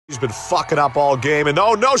He's been fucking up all game, and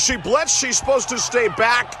oh no, she blitzed. She's supposed to stay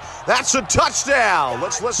back. That's a touchdown.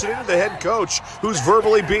 Let's listen in to the head coach, who's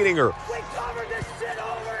verbally beating her. We covered this shit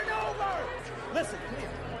over and over. Listen, come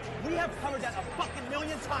here. We have covered that a fucking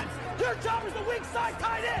million times. Your job is the weak side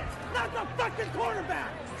tight end, not the fucking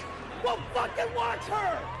quarterback. Well, fucking watch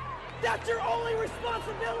her. That's your only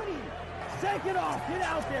responsibility. Take it off. Get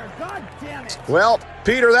out there. God damn it. Well,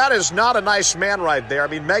 Peter, that is not a nice man right there. I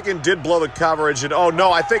mean, Megan did blow the coverage, and oh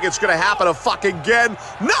no, I think it's going to happen again.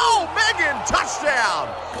 No, Megan, touchdown.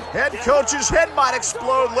 Head coach's head might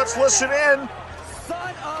explode. Let's listen in.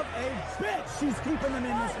 Son of a bitch. She's keeping them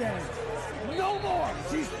in this game. No more.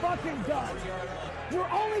 She's fucking done. You're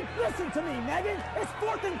only, listen to me, Megan. It's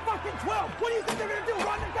 4th and fucking 12. What do you think they're going to do?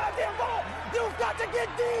 Run the goddamn ball. You've got to get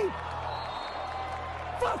deep.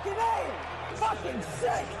 Fucking A. Fucking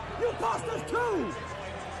sick. You cost us 2.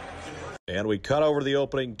 And we cut over to the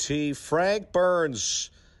opening tee. Frank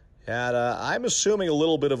Burns had, I'm assuming, a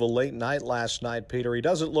little bit of a late night last night, Peter. He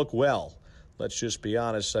doesn't look well. Let's just be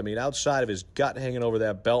honest. I mean, outside of his gut hanging over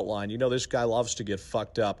that belt line, you know this guy loves to get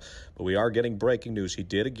fucked up. But we are getting breaking news. He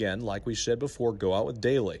did, again, like we said before, go out with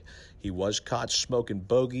Daly. He was caught smoking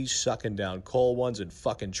bogeys, sucking down cold ones, and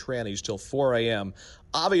fucking trannies till 4 a.m.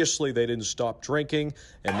 Obviously, they didn't stop drinking,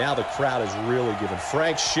 and now the crowd is really giving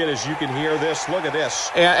Frank shit, as you can hear this. Look at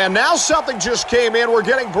this. And now something just came in. We're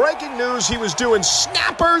getting breaking news. He was doing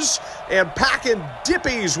snappers and packing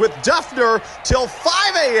dippies with Duffner till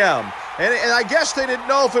 5 a.m., and I guess they didn't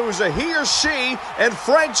know if it was a he or she, and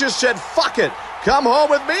Frank just said, fuck it, come home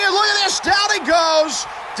with me, and look at this, down he goes.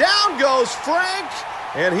 Down goes Frank,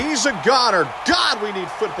 and he's a goner. God, we need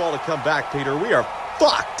football to come back, Peter. We are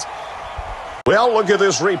fucked. Well, look at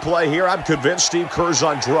this replay here. I'm convinced Steve Kerr's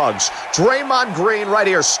on drugs. Draymond Green right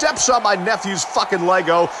here steps on my nephew's fucking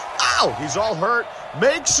Lego. Ow, he's all hurt.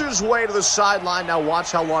 Makes his way to the sideline. Now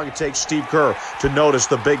watch how long it takes Steve Kerr to notice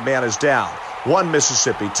the big man is down. 1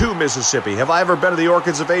 Mississippi, 2 Mississippi. Have I ever been to the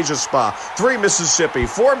Orchids of Asia Spa? 3 Mississippi,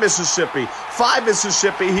 4 Mississippi, 5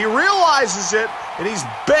 Mississippi. He realizes it, and he's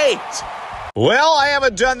baked. Well, I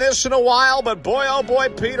haven't done this in a while, but boy, oh boy,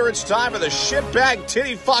 Peter, it's time for the shitbag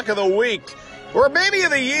titty fuck of the week. Or maybe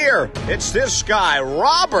of the year. It's this guy,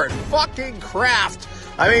 Robert fucking Kraft.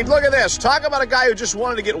 I mean, look at this. Talk about a guy who just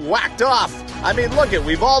wanted to get whacked off. I mean, look it.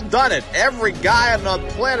 We've all done it. Every guy on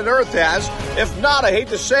planet Earth has. If not, I hate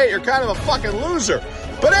to say it, you're kind of a fucking loser.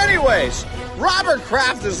 But anyways, Robert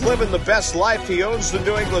Kraft is living the best life. He owns the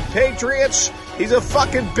New England Patriots. He's a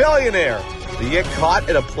fucking billionaire. He get caught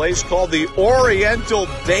at a place called the Oriental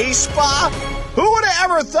Day Spa? Who would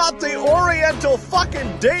have ever thought the Oriental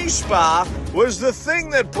fucking Day Spa was the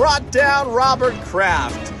thing that brought down Robert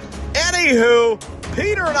Kraft? Anywho,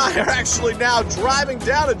 Peter and I are actually now driving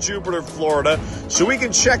down to Jupiter, Florida, so we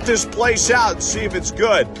can check this place out and see if it's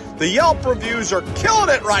good. The Yelp reviews are killing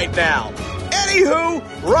it right now. Anywho,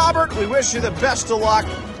 Robert, we wish you the best of luck.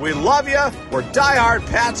 We love you. We're diehard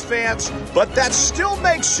Pats fans, but that still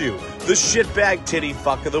makes you the shitbag titty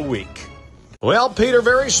fuck of the week. Well, Peter,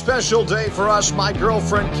 very special day for us. My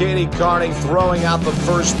girlfriend, Katie Carney, throwing out the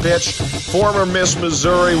first pitch. Former Miss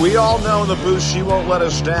Missouri. We all know in the booth she won't let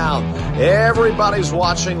us down. Everybody's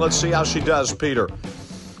watching. Let's see how she does, Peter.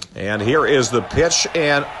 And here is the pitch.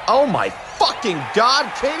 And, oh my fucking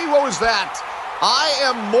God, Katie, what was that? I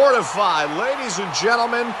am mortified. Ladies and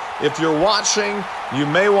gentlemen, if you're watching, you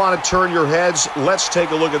may want to turn your heads. Let's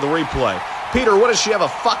take a look at the replay. Peter, what does she have, a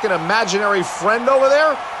fucking imaginary friend over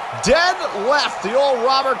there? Dead left, the old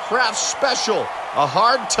Robert Kraft special. A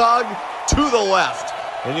hard tug to the left.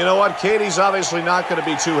 And you know what? Katie's obviously not going to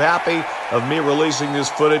be too happy of me releasing this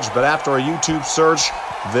footage, but after a YouTube search,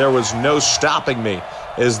 there was no stopping me.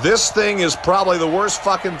 As this thing is probably the worst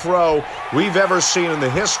fucking throw we've ever seen in the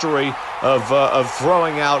history of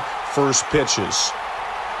throwing out first pitches.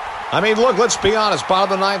 I mean, look, let's be honest.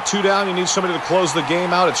 Bottom of the ninth, 2 down. You need somebody to close the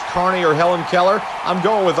game out. It's Carney or Helen Keller. I'm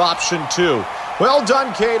going with option 2. Well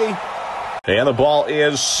done, Katie. And the ball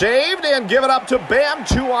is saved and given up to Bam.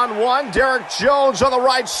 2-on-1. Derek Jones on the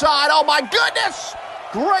right side. Oh, my goodness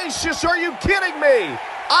gracious, are you kidding me?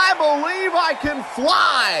 I believe I can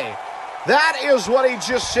fly. That is what he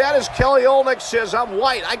just said. As Kelly Olynyk says, I'm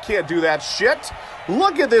white. I can't do that shit.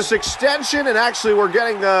 Look at this extension. And actually, we're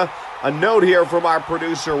getting a note here from our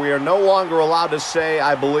producer. We are no longer allowed to say,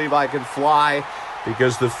 I believe I can fly,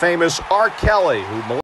 because the famous R. Kelly, who